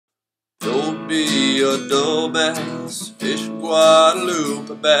be a dumbass, fishing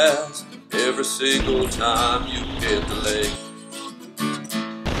Guadalupe bass every single time you hit the lake.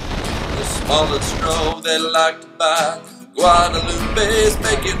 The small and strong, they like to bite. Guadalupe's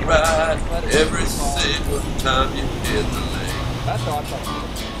make it right every single time you hit the lake. That's how I thought you were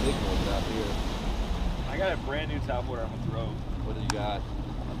big ones out here. I got a brand new topwater I'm gonna throw. What do you got?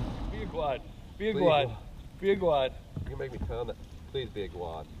 Be a Guad. Be a Guad. Be a Guad. You can make me comment. Please be a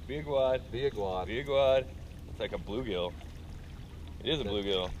Guad. Be a Guad. Be a Guad. Be a Guad. It's like a bluegill. It is a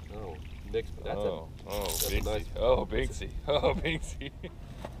bluegill. Oh, mixed. That's Binksy. nice. Oh, Binksy. Oh, Binksy.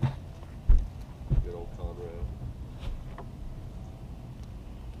 Good old Conrad.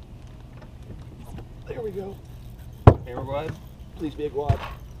 There we go. Hammer Guad. Please be a Guad.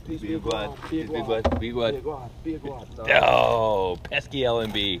 Please be a Guad. Be a Guad. Be a Guad. Be a Guad. Be a Guad. Oh, pesky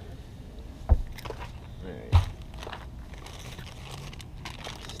LMB.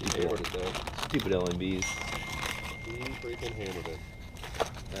 Alright. Stupid LMBs. He freaking hammered it.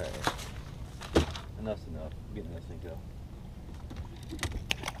 Alright. Enough's enough. I'm getting this thing go.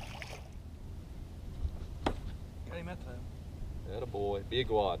 Got him that time. Attaboy. Be a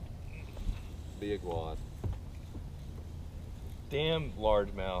Guad. Be a Guad. Damn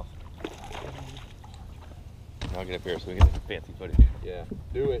largemouth. I'll get up here so we get the fancy footage. Yeah.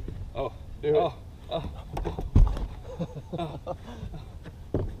 Do it. Oh. Do Oh. it.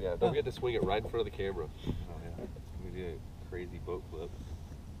 Yeah, don't forget to swing it right in front of the camera. Oh yeah. We did a crazy boat flip.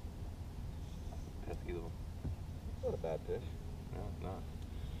 Pesky little. Not a bad fish. No, not.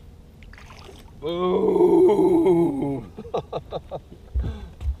 Boom!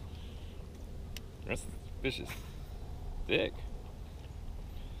 This fish is thick.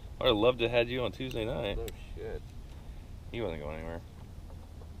 I'd have loved to have had you on Tuesday night. No shit. He wasn't going anywhere.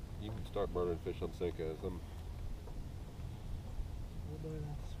 You can start murdering fish on Senkos. I'm gonna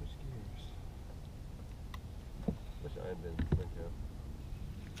have to switch gears. Wish I had been Senko.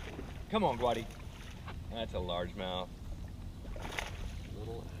 Come on, Guaddy. That's a largemouth.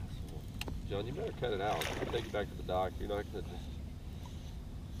 Little asshole. John, you better cut it out. I'll take you back to the dock. You're not gonna just.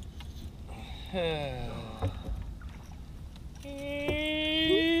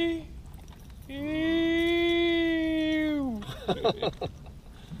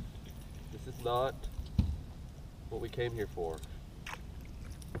 This is not what we came here for.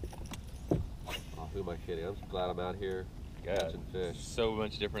 Oh, who am I kidding? I'm glad I'm out here catching fish. So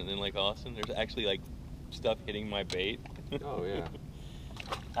much different than Lake Austin. There's actually like stuff hitting my bait. Oh yeah.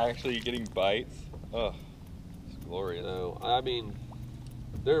 Actually getting bites. Oh, it's glorious. No, I mean,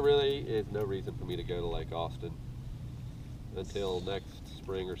 there really is no reason for me to go to Lake Austin until next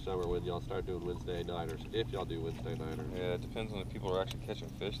spring or summer when y'all start doing Wednesday nighters, if y'all do Wednesday nighters. Yeah, it depends on if people are actually catching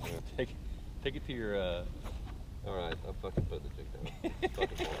fish there. Take it to your Alright, I'm fucking putting the jig down.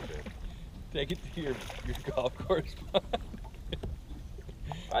 Fucking bullshit. take it to your golf course.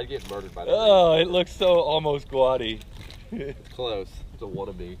 I'd get murdered by that. Oh, it looks so almost Guaddy. It's close. It's a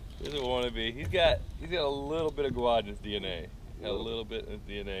wannabe. It's a wannabe. He's got a little bit of Guad in his DNA. A little bit in his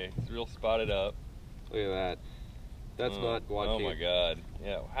DNA. He's real spotted up. Look at that. That's not Guad. Oh my god.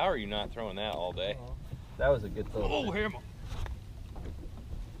 Yeah, how are you not throwing that all day? That was a good throw. Oh, hammer.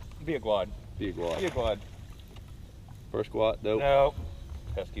 Be a Guad. Be a Guad. Be a Guad. First Guad? Nope. No.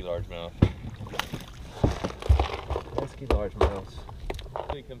 Pesky largemouth. Pesky largemouths.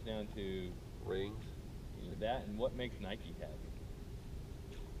 It comes down to Rings. that and what makes Nike happy.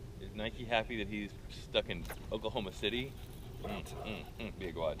 Is Nike happy that he's stuck in Oklahoma City? Be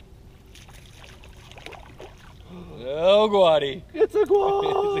a Guad. Oh, Guaddy. It's a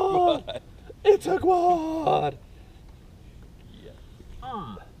Guad. It's a Guad. It's a Guad. Yeah.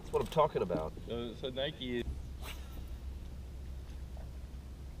 That's what I'm talking about. So Nike is,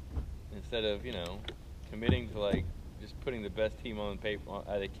 instead of, you know, committing to like just putting the best team on paper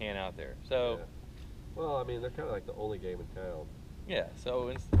they can out there. So Yeah. Well, I mean, they're kind of like the only game in town. yeah, so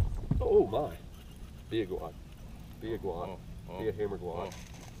it's, Oh my. Be a Guad. Be a Guad. oh, Be a hammer Guad.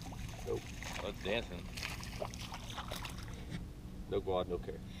 Nope. oh, it's dancing. No Guad, no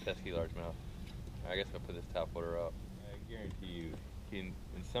care. Pesky largemouth. I guess I'll put this top water up. I guarantee you, in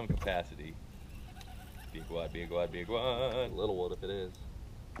some capacity, be a Guad, be a Guad, be a Guad. A little one if it is.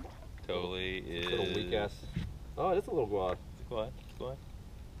 Totally is. Little weak ass. Oh, it's a little Guad. It's a Guad. It's a Guad.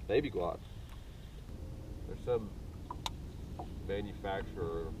 Baby Guad. There's some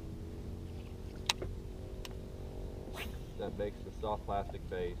manufacturer that makes the soft plastic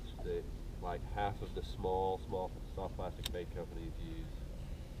baits that like half of the small soft plastic bait companies use.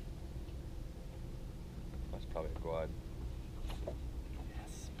 That's probably a Guad.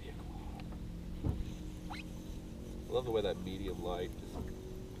 Yes, be a Guad. I love the way that medium light just.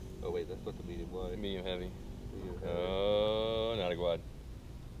 Oh wait, That's not the medium light. Medium heavy. Medium heavy. Oh, not a Guad.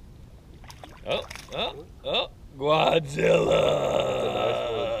 Oh, Guadzilla! That's a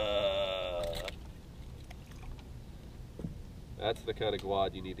nice one. That's the kind of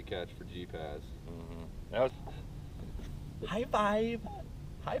Guad you need to catch for G-Pads. Mm-hmm. That was High five!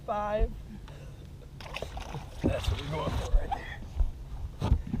 High five! That's what we're going for right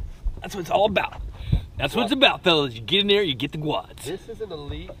there. That's what it's all about. That's what it's about, fellas. You get in there, you get the Guads. This is an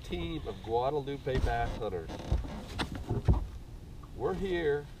elite team of Guadalupe bass hunters. We're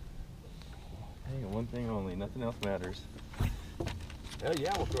here. hey, one thing only. Nothing else matters. Hell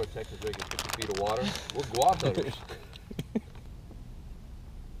yeah, we'll throw a Texas rig in 50 feet of water. We're Guad hunters.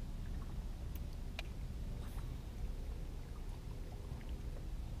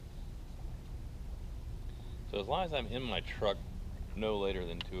 So as long as I'm in my truck no later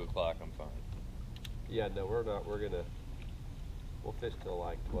than 2 o'clock, I'm fine. Yeah, no, we're not. We'll fish till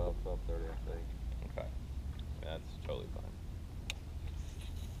like 12, 12:30, I think. Okay. That's totally fine.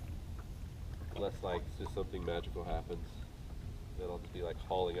 Unless like just something magical happens. Then I'll just be like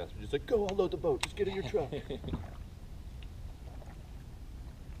hauling us. We're just like, go unload the boat. Just get in your truck.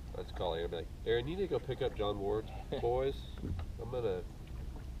 I'll just call Aaron and be like, Aaron, you need to go pick up John Ward's boys. I'm going to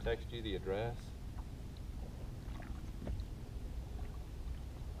text you the address.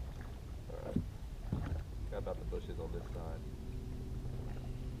 Alright. How about the bushes on this side?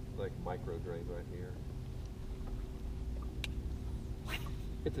 Like micro drain right here.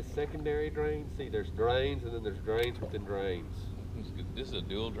 It's a secondary drain. See, there's drains and then there's drains within drains. This is a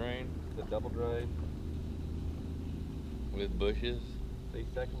dual drain It's a double drain. with bushes. See,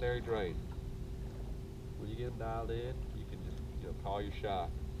 secondary drain. When you get them dialed in, you can just, call your shot.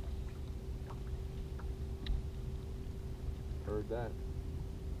 Heard that.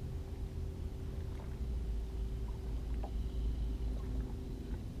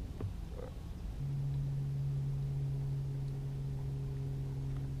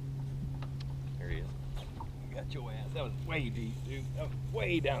 There he is. Got your ass. That was way deep, dude. That was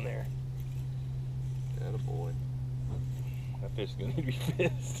way down there. Attaboy. That fish is gonna need to be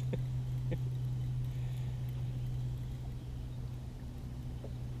fist.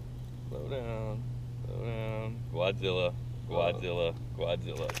 Slow down. Slow down. Guadzilla. Guadzilla.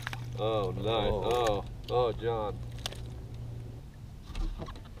 Guadzilla. Oh, nice. Oh, John.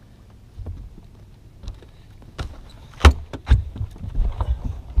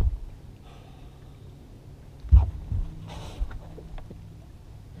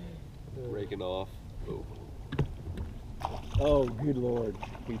 Raking off. Oh. Oh, good lord.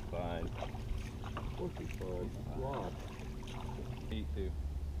 He's fine. Of course he's fine. Guad. Eat too.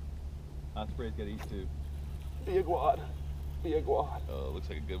 Osprey's gotta eat too. Be a Guad. Be a Guad. Oh, looks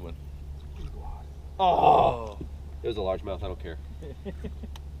like a good one. Be a Guad. Oh! It was a largemouth. I don't care.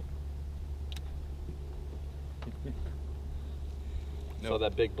 So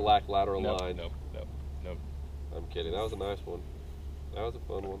that big black lateral line. Nope. I'm kidding. That was a nice one. That was a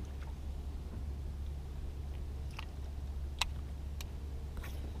fun one.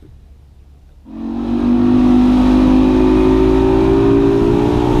 I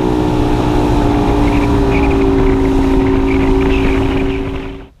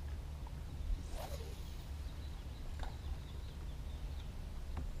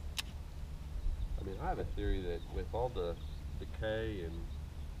mean, I have a theory that with all the decay and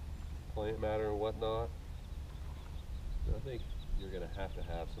plant matter and whatnot, I think you're going to have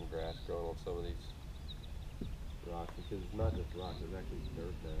some grass growing on some of these rocks, because it's not just rock, there's actually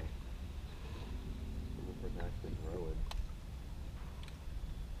dirt now. Some of it's actually growing.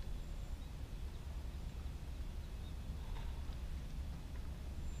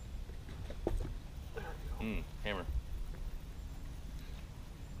 Hammer.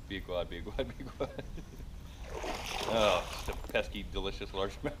 Be a Guad, be a Guad, be a Guad. Oh, just a pesky, delicious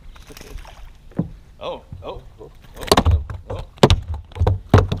largemouth. Oh.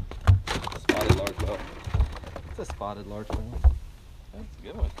 Spotted largemouth. It's a spotted largemouth. That's a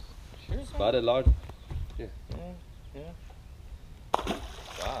good one. Sure. Spotted large. Yeah. Yeah.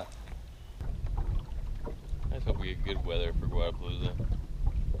 God. I just hope we get good weather for Guadalajara.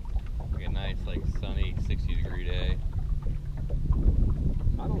 Like a nice, sunny, 60-degree day.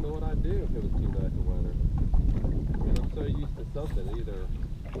 I don't know what I'd do if it was too nice of weather. I mean, I'm so used to something, either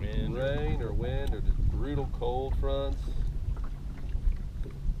rain or wind or just brutal cold fronts.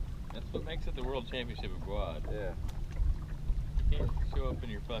 That's what makes it the World Championship of Guad. Yeah. You can't show up in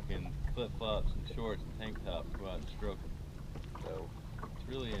your fucking flip-flops and shorts and tank tops and go out and stroke them. So It's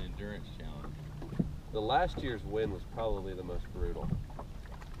really an endurance challenge. the last year's wind was probably the most brutal.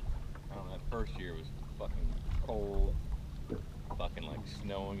 I don't know, that first year was fucking cold. fucking like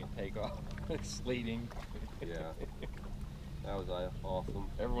snowing and take off, sleeting. Yeah. That was awesome.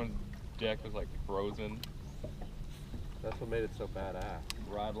 Everyone's deck was like frozen. That's what made it so badass.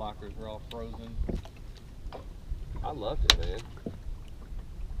 Ride lockers were all frozen. I loved it, man.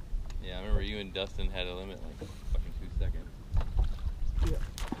 Yeah, I remember you and Dustin had a limit like fucking 2 seconds. Yeah.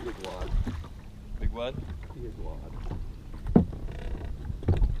 Big wad. Big what? Big wad.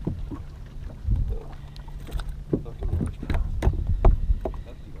 Fucking largemouth.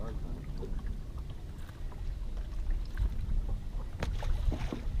 That's the yard man.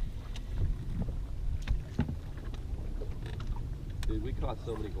 Dude, we caught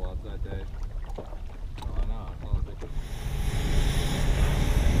so many guads that day. Oh, I know. I saw the picture.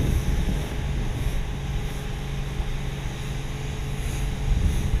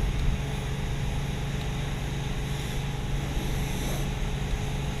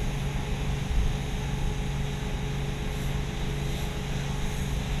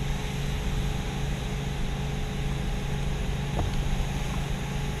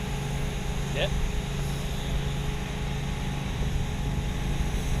 Yeah.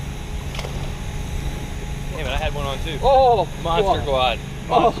 Damn it, I had one on too. Oh! Monster Guad.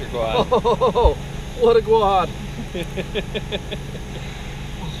 Monster Guad. Oh, what a guad!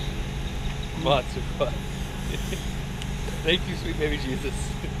 Monster Guad. Thank you, sweet baby Jesus.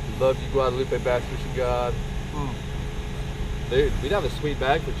 Love you, Guadalupe Bass Fishing God. Dude, we'd have a sweet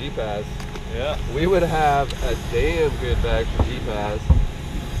bag for G-Pass. Yeah. We would have a damn good bag for G-Pass.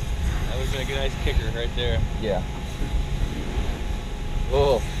 That would have been a good, nice kicker right there. Yeah.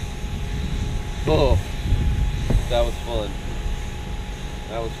 Oh. Oh. That was fun.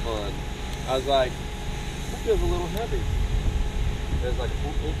 That was fun. I was like, that feels a little heavy. It was like,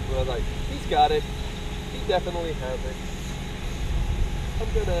 but I was like, he's got it. He definitely has it. I'm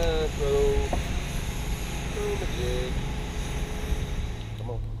gonna throw him a jig. Come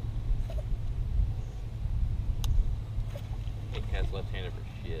on. Ain't cast left-handed for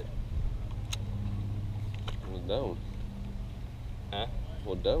shit. Well, don't. Huh?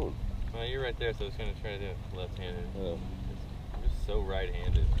 Well, don't. Well, you're right there, so it's gonna try to do it left-handed. Oh. I'm just so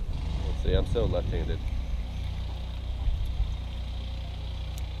right-handed. Let's see, I'm still left-handed.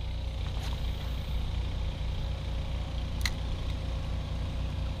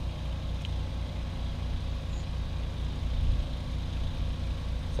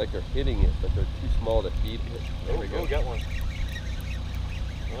 It's like they're hitting it, but they're too small to feed it. There we go. Oh, got one.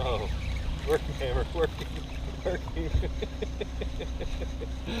 Oh, working hammer, working.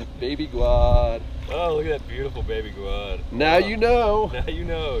 Baby guad. Oh, look at that beautiful baby guad. Now you know. Now you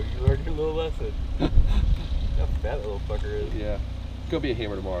know. You learned your little lesson. How fat that little fucker is. Yeah. It's gonna be a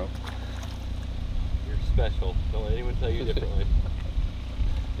hammer tomorrow. You're special. Don't let anyone tell you differently.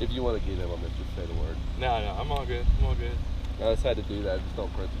 If you want to get him on this, just say the word. No, I'm all good. I'm all good. I just had to do that just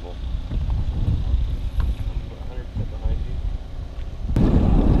on principle.